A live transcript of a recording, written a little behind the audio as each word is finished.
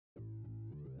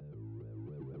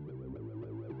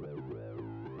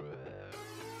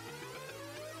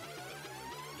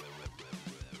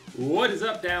What is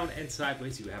up, down and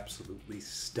sideways, you absolutely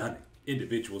stunning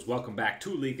individuals? Welcome back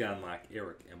to League Unlock.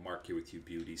 Eric and Mark here with you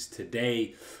beauties.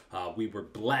 Today, we were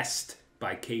blessed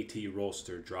by KT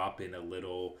Rolster dropping a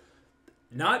little,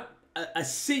 not a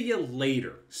see you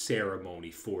later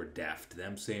ceremony for Deft.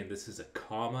 Them saying this is a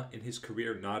comma in his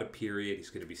career, not a period. He's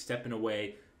going to be stepping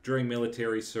away during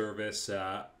military service.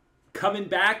 Coming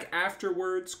back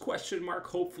afterwards, question mark,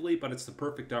 hopefully, but it's the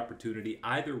perfect opportunity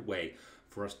either way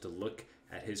for us to look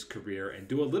at his career and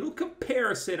do a little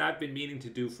comparison I've been meaning to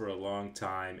do for a long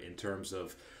time in terms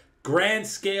of grand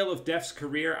scale of Deft's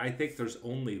career. I think there's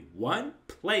only one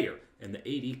player in the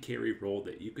AD carry role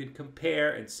that you can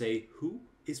compare and say who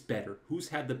is better, who's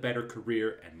had the better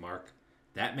career, and Mark,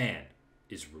 that man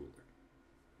is Ruler.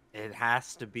 It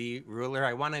has to be Ruler.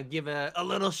 I want to give a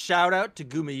little shout out to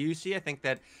Gumayusi. I think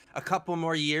that a couple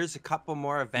more years, a couple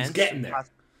more events. He's getting there.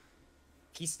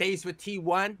 He stays with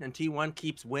T1 and T1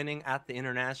 keeps winning at the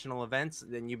international events,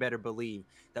 then you better believe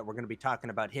that we're going to be talking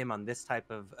about him on this type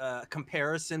of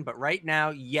comparison. But right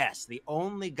now, yes, the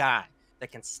only guy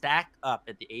that can stack up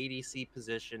at the ADC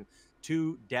position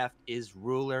to Deft is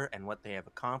Ruler, and what they have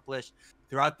accomplished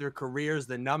throughout their careers.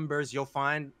 The numbers you'll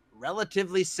find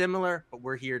relatively similar, but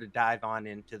we're here to dive on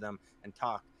into them and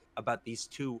talk about these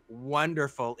two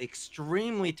wonderful,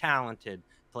 extremely talented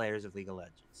players of League of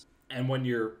Legends. And when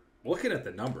you're looking at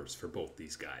the numbers for both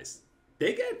these guys,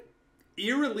 they get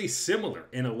eerily similar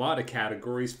in a lot of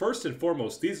categories. First and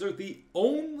foremost, these are the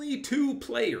only two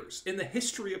players in the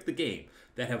history of the game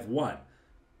that have won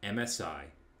MSI,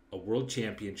 a World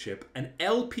Championship, an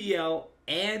LPL,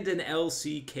 and an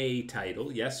LCK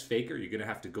title. Yes, Faker, you're going to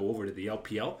have to go over to the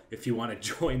LPL if you want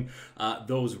to join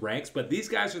those ranks. But these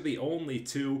guys are the only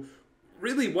two.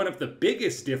 Really, one of the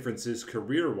biggest differences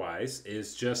career-wise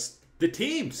is just the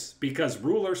teams, because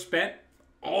Ruler spent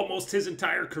almost his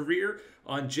entire career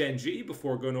on Gen G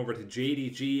before going over to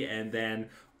JDG, and then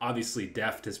obviously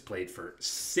Deft has played for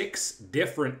 6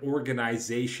 different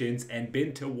organizations and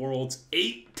been to Worlds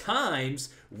 8 times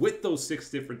with those 6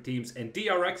 different teams, and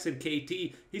DRX and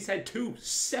KT, he's had 2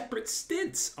 separate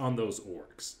stints on those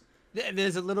orgs.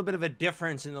 There's a little bit of a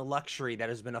difference in the luxury that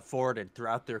has been afforded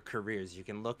throughout their careers. You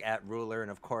can look at Ruler and,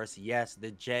 of course, yes,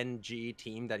 the Gen G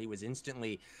team that he was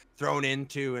instantly thrown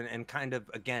into and kind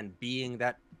of, again, being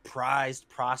that prized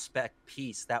prospect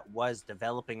piece that was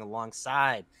developing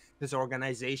alongside this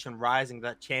organization, rising to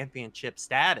that championship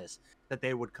status that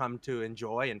they would come to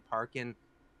enjoy and park in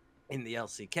the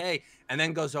LCK, and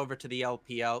then goes over to the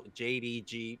LPL.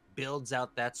 JDG builds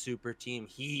out that super team.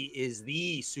 He is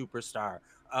the superstar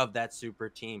of that super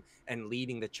team and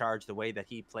leading the charge the way that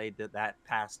he played that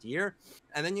past year.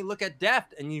 And then you look at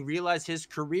Deft and you realize his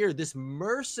career, this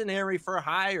mercenary for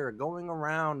hire, going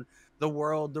around the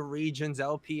world, the regions,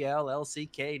 LPL,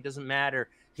 LCK, doesn't matter.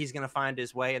 He's going to find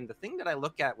his way. And the thing that I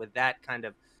look at with that kind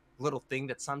of little thing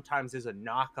that sometimes is a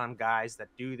knock on guys that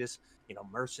do this, you know,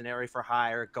 mercenary for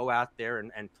hire, go out there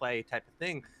and play type of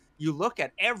thing. You look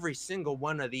at every single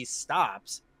one of these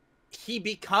stops, he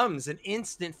becomes an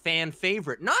instant fan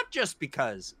favorite, not just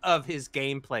because of his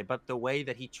gameplay, but the way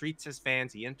that he treats his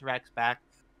fans, he interacts back.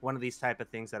 One of these type of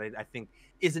things that I think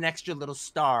is an extra little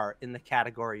star in the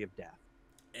category of Deft.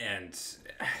 And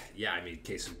yeah, I mean,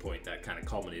 case in point, that kind of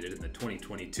culminated in the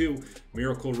 2022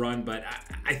 Miracle Run. But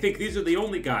I think these are the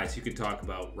only guys you can talk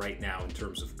about right now in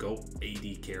terms of GOAT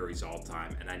AD carries all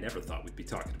time. And I never thought we'd be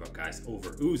talking about guys over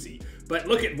Uzi. But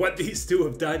look at what these two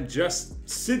have done just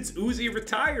since Uzi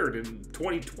retired in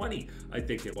 2020, I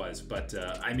think it was. But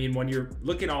I mean, when you're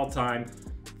looking all time,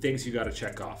 things you got to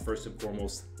check off. First and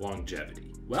foremost,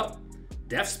 longevity. Well,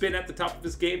 Deft's been at the top of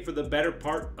his game for the better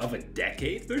part of a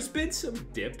decade. There's been some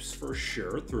dips for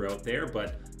sure throughout there,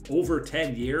 but over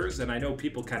 10 years, and I know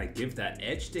people kind of give that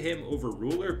edge to him over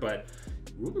Ruler, but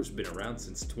Ruler's been around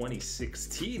since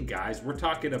 2016, guys. We're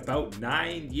talking about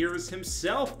 9 years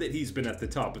himself that he's been at the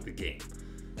top of the game.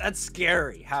 That's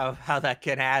scary how that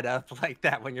can add up like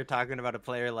that when you're talking about a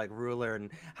player like Ruler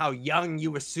and how young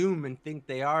you assume and think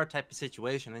they are type of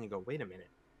situation. And you go, wait a minute.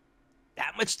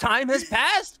 That much time has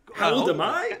passed? How old am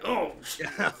I? Oh,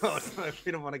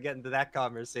 we don't want to get into that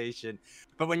conversation.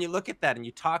 But when you look at that and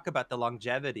you talk about the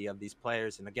longevity of these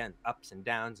players and, again, ups and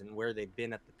downs and where they've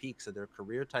been at the peaks of their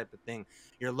career type of thing,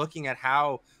 you're looking at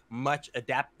how much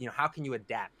how can you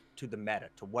adapt to the meta,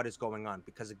 to what is going on?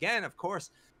 Because, again, of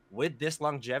course, with this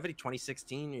longevity,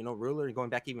 2016, Ruler, going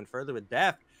back even further with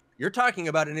Deft, you're talking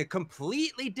about in a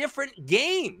completely different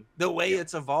game, the way Yeah.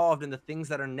 it's evolved and the things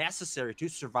that are necessary to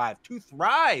survive, to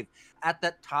thrive at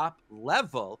that top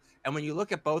level. And when you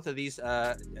look at both of these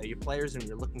your players and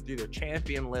you're looking through their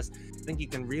champion list, I think you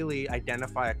can really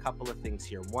identify a couple of things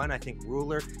here. One, I think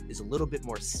Ruler is a little bit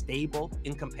more stable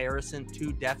in comparison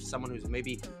to Deft, someone who's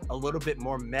maybe a little bit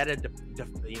more meta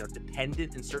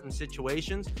dependent in certain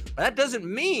situations. But that doesn't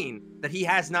mean that he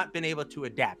has not been able to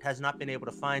adapt, has not been able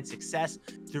to find success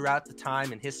throughout the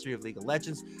time and history of League of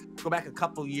Legends. Go back a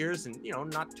couple years and,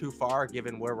 not too far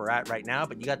given where we're at right now,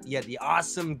 but you got the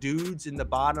awesome dudes in the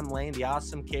bottom lane, the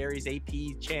awesome carries,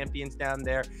 AP champions down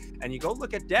there. And you go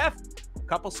look at Deft, a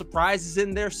couple surprises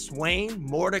in there, Swain,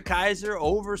 Mordekaiser,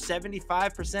 over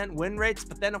 75% win rates.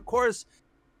 But then, of course,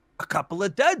 a couple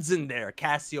of duds in there.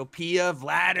 Cassiopeia,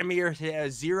 Vladimir,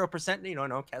 0%.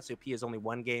 No, Cassiopeia is only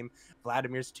one game.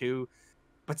 Vladimir's 2.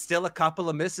 But still a couple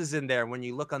of misses in there. When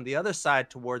you look on the other side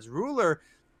towards Ruler,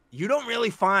 you don't really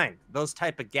find those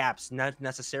type of gaps, not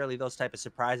necessarily those type of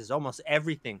surprises. Almost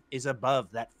everything is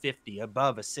above that 50,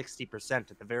 above a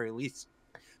 60% at the very least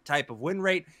type of win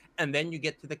rate. And then you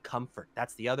get to the comfort.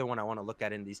 That's the other one I want to look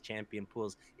at in these champion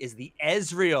pools is the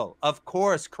Ezreal. Of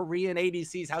course, Korean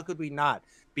ADCs. How could we not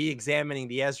be examining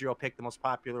the Ezreal pick, the most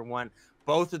popular one?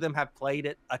 Both of them have played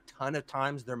it a ton of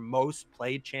times. Their most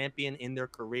played champion in their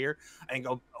career. I think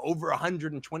over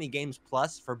 120 games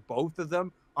plus for both of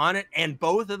them on it. And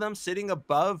both of them sitting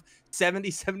above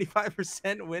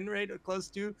 75% win rate or close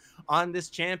to on this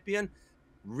champion.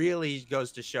 Really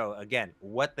goes to show, again,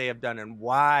 what they have done and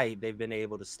why they've been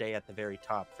able to stay at the very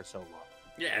top for so long.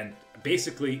 Yeah, and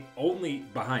basically only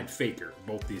behind Faker,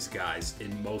 both these guys,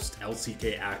 in most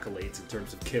LCK accolades in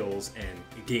terms of kills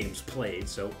and games played.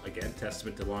 So, again,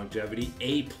 testament to longevity.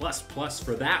 A++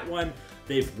 for that one.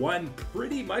 They've won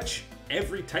pretty much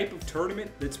every type of tournament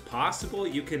that's possible.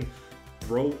 You can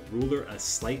throw Ruler a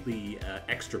slightly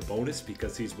extra bonus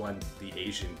because he's won the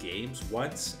Asian Games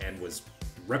once and was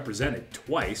represented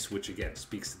twice, which again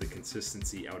speaks to the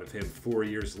consistency out of him 4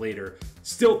 years later,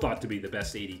 still thought to be the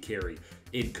best AD carry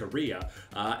in Korea.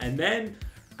 And then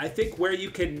I think where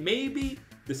you can maybe,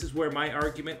 this is where my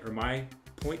argument or my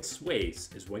point sways,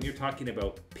 is when you're talking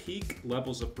about peak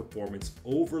levels of performance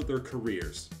over their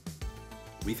careers.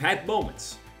 We've had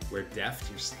moments where Deft,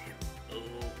 you're saying,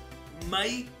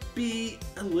 might be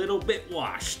a little bit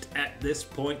washed at this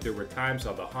point. There were times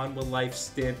on the Hanwha Life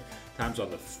stint, times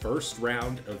on the first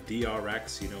round of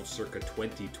DRX, circa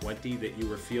 2020, that you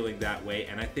were feeling that way.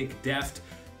 And I think Deft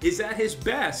is at his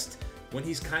best when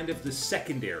he's kind of the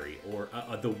secondary or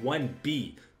the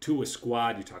 1B to a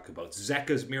squad. You talk about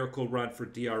Zeka's miracle run for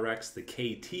DRX, the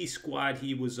KT squad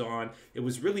he was on. It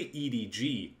was really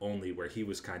EDG only where he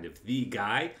was kind of the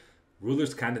guy.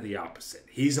 Ruler's kind of the opposite.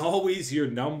 He's always your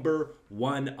number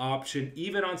one option.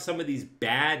 Even on some of these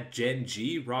bad Gen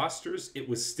G rosters, it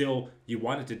was still, you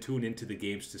wanted to tune into the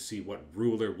games to see what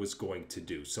Ruler was going to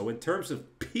do. So in terms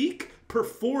of peak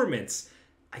performance,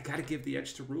 I got to give the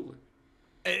edge to Ruler.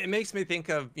 It makes me think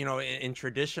of, in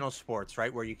traditional sports,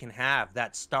 right, where you can have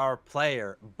that star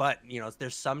player, but,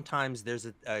 there's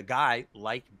a guy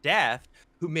like Deft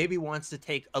who maybe wants to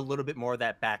take a little bit more of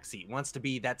that backseat, wants to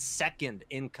be that second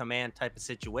in command type of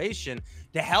situation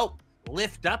to help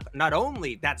lift up not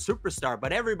only that superstar,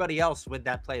 but everybody else with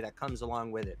that play that comes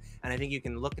along with it. And I think you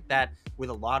can look at that with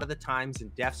a lot of the times in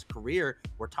Deft's career.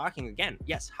 We're talking, again,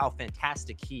 yes, how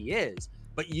fantastic he is,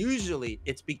 but usually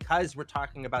it's because we're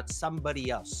talking about somebody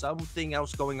else, something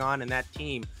else going on in that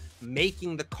team,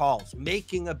 making the calls,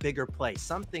 making a bigger play,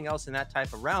 something else in that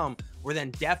type of realm, where then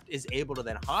Deft is able to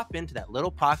then hop into that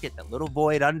little pocket, that little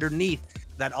void underneath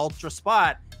that ultra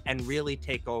spot and really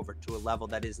take over to a level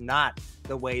that is not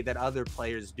the way that other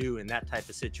players do in that type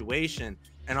of situation.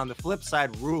 And on the flip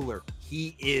side, Ruler,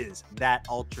 he is that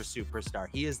ultra superstar.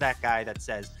 He is that guy that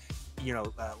says,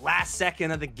 last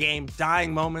second of the game,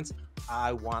 dying moments,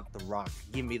 I want the rock.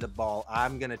 Give me the ball.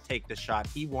 I'm going to take the shot.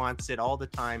 He wants it all the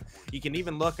time. You can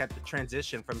even look at the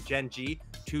transition from Gen G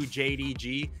to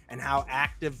JDG and how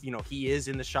active, he is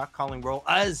in the shot calling role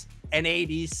as an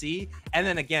ADC. And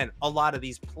then again, a lot of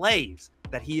these plays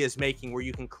that he is making where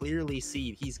you can clearly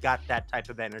see he's got that type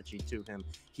of energy to him.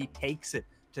 He takes it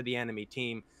to the enemy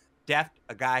team. Deft,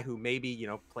 a guy who maybe,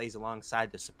 plays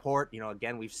alongside the support.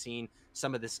 Again, we've seen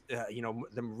some of this,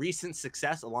 the recent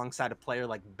success alongside a player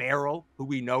like Barrel, who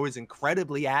we know is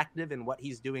incredibly active in what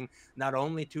he's doing, not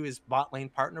only to his bot lane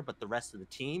partner, but the rest of the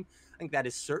team. I think that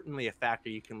is certainly a factor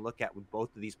you can look at with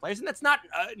both of these players. And that's not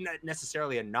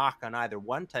necessarily a knock on either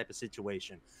one type of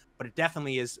situation, but it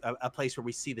definitely is a place where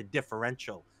we see the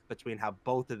differential between how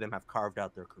both of them have carved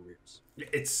out their careers.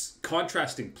 It's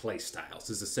contrasting play styles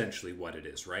is essentially what it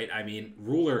is, right? I mean,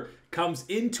 Ruler comes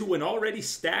into an already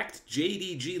stacked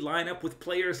JDG lineup with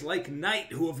players like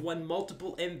Knight, who have won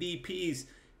multiple MVPs.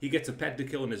 He gets a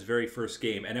pentakill in his very first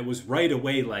game, and it was right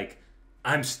away like,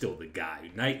 I'm still the guy.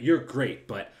 Knight, you're great,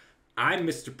 but I'm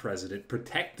Mr. President,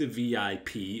 protect the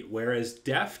VIP, whereas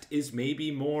Deft is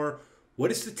maybe more, what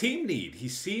does the team need? He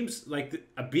seems like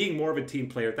being more of a team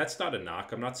player. That's not a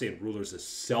knock. I'm not saying Ruler's a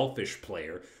selfish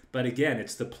player. But again,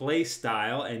 it's the play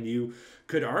style, and you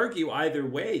could argue either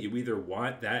way. You either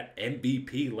want that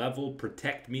MVP level,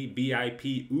 protect me,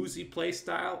 VIP, Uzi play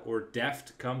style, or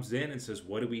Deft comes in and says,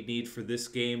 what do we need for this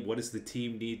game? What does the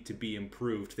team need to be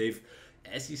improved?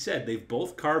 As you said, they've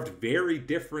both carved very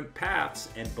different paths,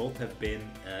 and both have been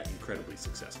incredibly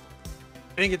successful.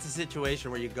 I think it's a situation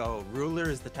where you go, Ruler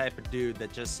is the type of dude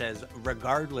that just says,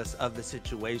 regardless of the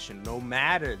situation, no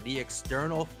matter the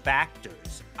external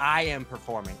factors, I am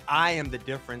performing. I am the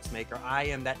difference maker. I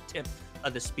am that tip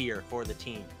of the spear for the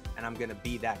team, and I'm going to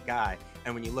be that guy.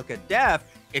 And when you look at Deft,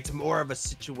 it's more of a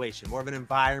situation, more of an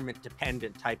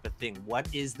environment-dependent type of thing.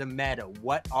 What is the meta?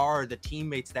 What are the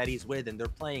teammates that he's with and they're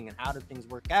playing, and how do things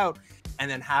work out? And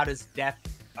then how does Deft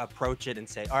approach it and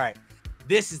say, all right,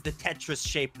 this is the Tetris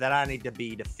shape that I need to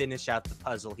be to finish out the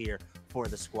puzzle here for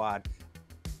the squad.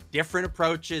 Different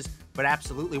approaches, but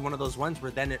absolutely one of those ones where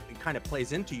then it kind of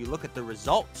plays into, you look at the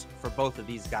results for both of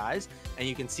these guys, and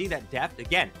you can see that Deft,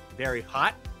 again, very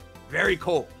hot, very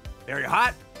cold, very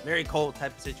hot, very cold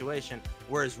type of situation.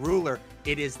 Whereas Ruler,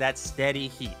 it is that steady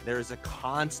heat. There is a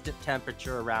constant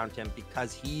temperature around him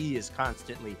because he is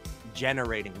constantly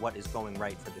generating what is going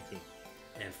right for the team.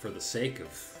 And for the sake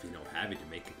of, having to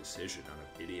make a decision on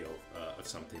a video of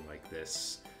something like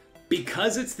this,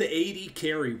 because it's the AD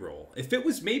carry role, if it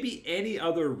was maybe any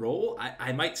other role,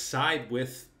 I might side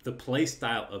with the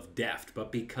playstyle of Deft.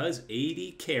 But because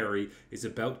AD carry is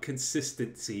about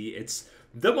consistency, it's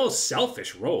the most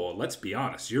selfish role. Let's be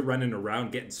honest. You're running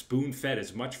around getting spoon-fed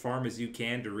as much farm as you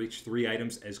can to reach 3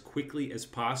 items as quickly as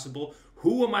possible.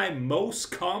 Who am I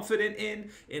most confident in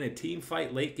a team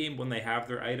fight late game when they have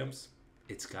their items?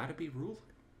 It's got to be Ruler.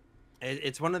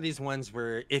 It's one of these ones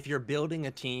where if you're building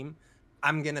a team,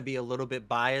 I'm going to be a little bit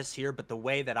biased here, but the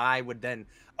way that I would then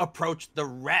approach the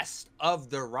rest of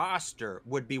the roster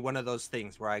would be one of those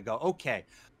things where I go, okay,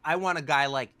 I want a guy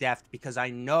like Deft because I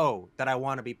know that I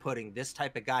want to be putting this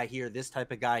type of guy here, this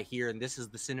type of guy here, and this is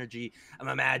the synergy. I'm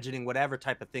imagining whatever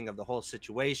type of thing of the whole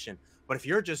situation. But if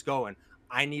you're just going,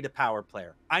 I need a power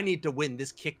player, I need to win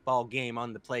this kickball game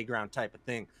on the playground type of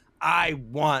thing, I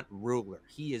want Ruler.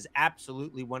 He is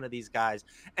absolutely one of these guys.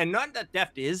 And not that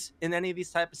Deft is in any of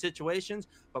these type of situations,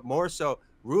 but more so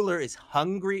Ruler is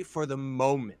hungry for the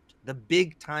moment, the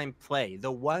big time play,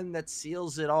 the one that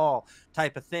seals it all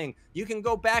type of thing. You can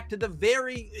go back to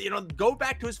go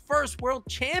back to his first world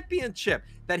championship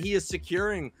that he is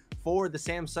securing for the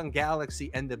Samsung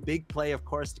Galaxy, and the big play, of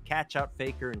course, to catch out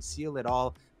Faker and seal it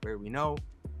all, where we know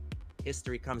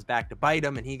history comes back to bite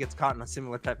him and he gets caught in a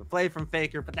similar type of play from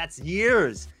Faker, but that's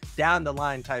years down the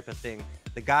line type of thing.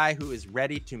 The guy who is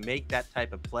ready to make that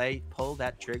type of play, pull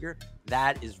that trigger,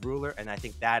 that is Ruler. And I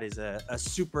think that is a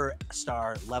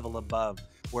superstar level above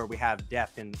where we have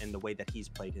Deft in the way that he's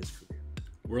played his career.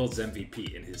 World's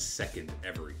MVP in his second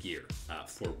ever year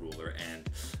for Ruler. And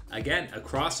again,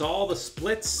 across all the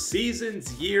splits,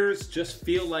 seasons, years, just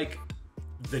feel like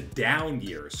the down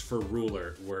years for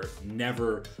Ruler were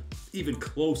never even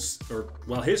close,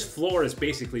 his floor is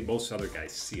basically most other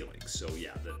guys' ceiling. So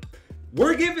yeah,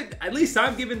 at least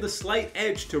I'm giving the slight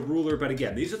edge to Ruler, but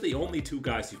again, these are the only two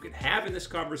guys you can have in this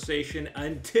conversation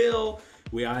until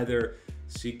we either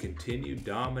see continued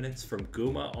dominance from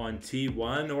Guma on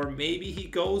T1, or maybe he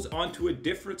goes onto a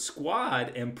different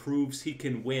squad and proves he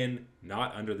can win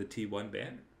not under the T1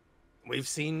 banner. We've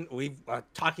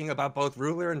talking about both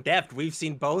Ruler and Deft. We've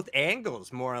seen both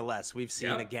angles, more or less. We've seen,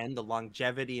 again, the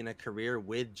longevity in a career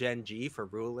with Gen G for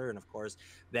Ruler, and of course,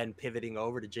 then pivoting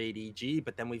over to JDG.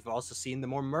 But then we've also seen the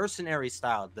more mercenary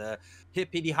style, the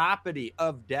hippity-hoppity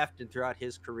of Deft and throughout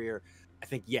his career. I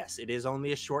think, yes, it is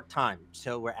only a short time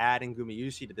till we're adding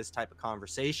Gumayusi to this type of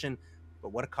conversation. But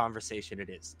what a conversation it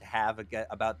is to have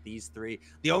about these three.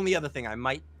 The only other thing I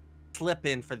might slip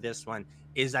in for this one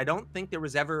is I don't think there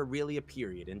was ever really a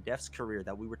period in Deft's career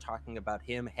that we were talking about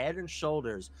him head and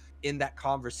shoulders in that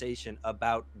conversation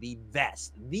about the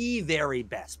best, the very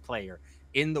best player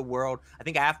in the world. I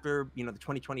think after, the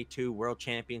 2022 World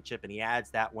Championship and he adds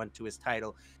that one to his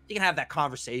title, you can have that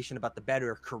conversation about the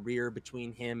better career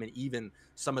between him and even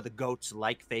some of the GOATs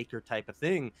like Faker type of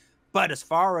thing. But as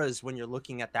far as when you're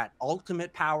looking at that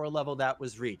ultimate power level that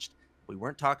was reached, we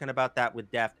weren't talking about that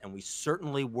with Deft, and we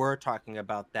certainly were talking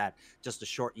about that just a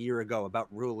short year ago about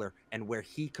Ruler and where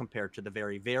he compared to the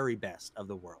very, very best of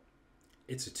the world.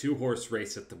 It's a two-horse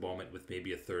race at the moment with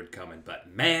maybe a third coming,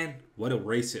 but man, what a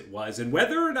race it was. And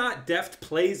whether or not Deft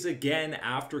plays again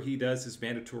after he does his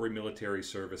mandatory military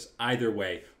service, either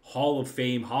way, Hall of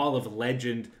Fame, Hall of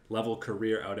Legend level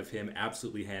career out of him,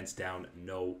 absolutely hands down,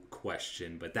 no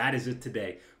question. But that is it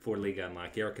today for League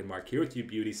Unlock. Eric and Mark here with you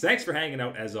beauties. Thanks for hanging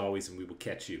out as always, and we will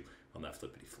catch you on that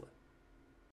flippity flip.